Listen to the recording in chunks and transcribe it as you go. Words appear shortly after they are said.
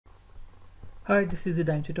Hi, this is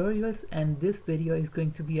Dime Tutorials, and this video is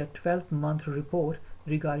going to be a 12-month report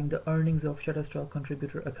regarding the earnings of Shutterstock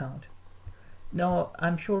Contributor account. Now,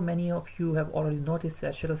 I'm sure many of you have already noticed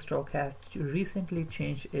that Shutterstock has recently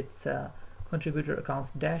changed its contributor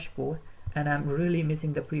accounts dashboard, and I'm really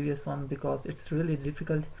missing the previous one because it's really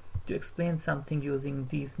difficult to explain something using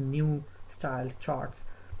these new styled charts.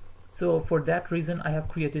 So for that reason, I have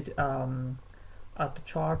created the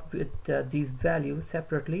chart with these values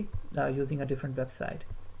separately using a different website,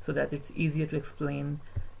 so that it's easier to explain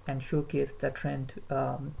and showcase the trend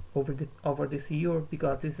over this year,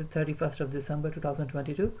 because this is 31st of December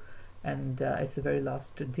 2022 and it's the very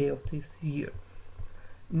last day of this year.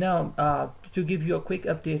 Now, to give you a quick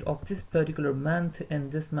update of this particular month,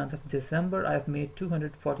 in this month of December I have made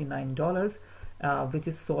 $249, which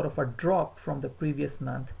is sort of a drop from the previous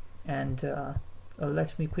month, and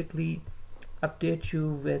let me quickly update you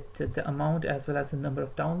with the amount as well as the number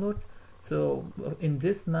of downloads. So in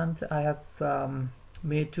this month I have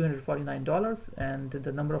made $249 and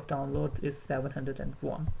the number of downloads is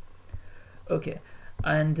 701. Okay,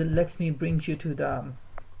 and let me bring you to the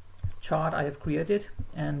chart I have created,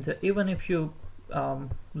 and even if you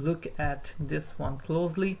look at this one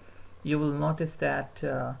closely, you will notice that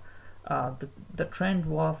the trend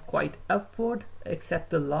was quite upward,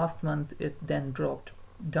 except the last month it then dropped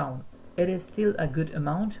down. It is still a good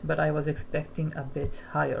amount, but I was expecting a bit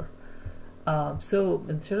higher. So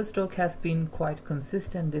Shutterstock has been quite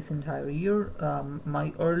consistent this entire year.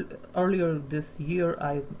 Earlier this year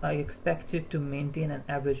I expected to maintain an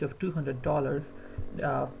average of $200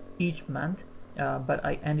 each month, but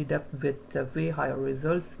I ended up with way higher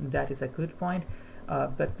results. That is a good point,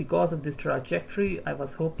 but because of this trajectory I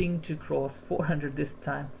was hoping to cross 400 this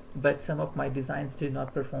time, but some of my designs did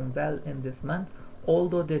not perform well in this month,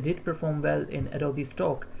 although they did perform well in Adobe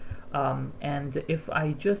Stock. And if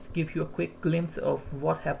I just give you a quick glimpse of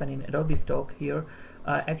what happened in Adobe Stock here,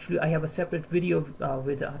 actually I have a separate video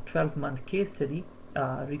with a 12-month case study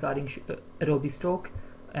regarding Adobe Stock,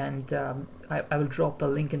 and I will drop the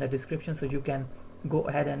link in the description so you can go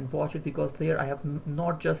ahead and watch it, because there I have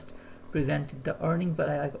not just presented the earning, but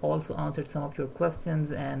I have also answered some of your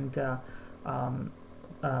questions and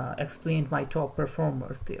explained my top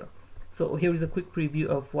performers there. So here is a quick preview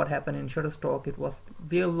of what happened in Shutterstock. It was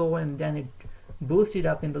way low and then it boosted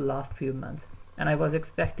up in the last few months, and I was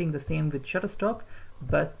expecting the same with Shutterstock,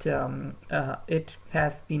 but it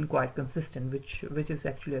has been quite consistent, which is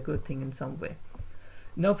actually a good thing in some way.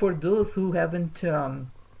 Now, for those who haven't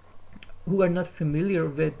who are not familiar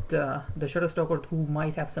with the Shutterstock, or who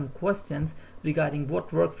might have some questions regarding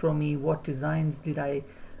what worked for me, what designs did I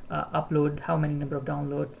upload, how many number of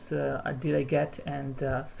downloads did I get, and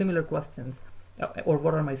similar questions, or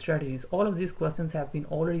what are my strategies, all of these questions have been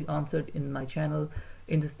already answered in my channel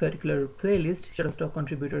in this particular playlist, Shutterstock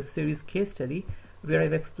Contributor Series Case Study, where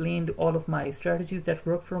I've explained all of my strategies that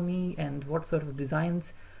work for me and what sort of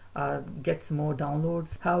designs gets more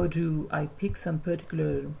downloads, how do I pick some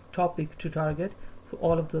particular topic to target. So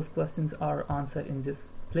all of those questions are answered in this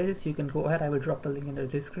playlist. You can go ahead, I will drop the link in the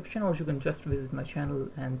description, or you can just visit my channel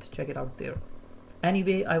and check it out there.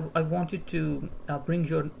 Anyway, I wanted to bring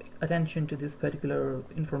your attention to this particular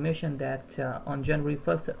information that on January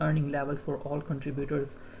 1st the earning levels for all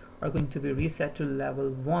contributors are going to be reset to level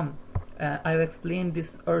 1. I've explained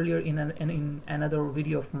this earlier in another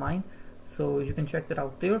video of mine, so you can check that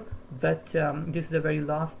out there, but this is the very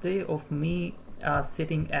last day of me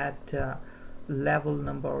sitting at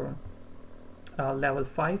level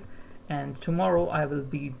 5, and tomorrow I will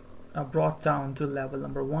be brought down to level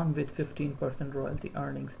number 1 with 15% royalty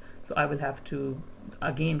earnings. So I will have to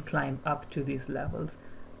again climb up to these levels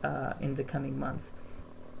in the coming months.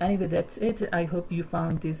 Anyway, that's it. I hope you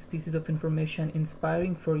found these pieces of information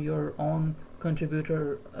inspiring for your own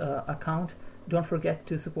contributor account. Don't forget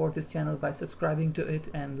to support this channel by subscribing to it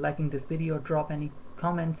and liking this video. Drop any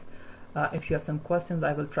comments. If you have some questions,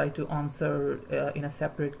 I will try to answer in a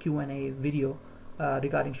separate Q&A video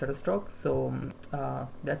regarding Shutterstock. So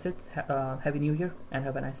that's it. Happy New Year and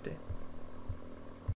have a nice day.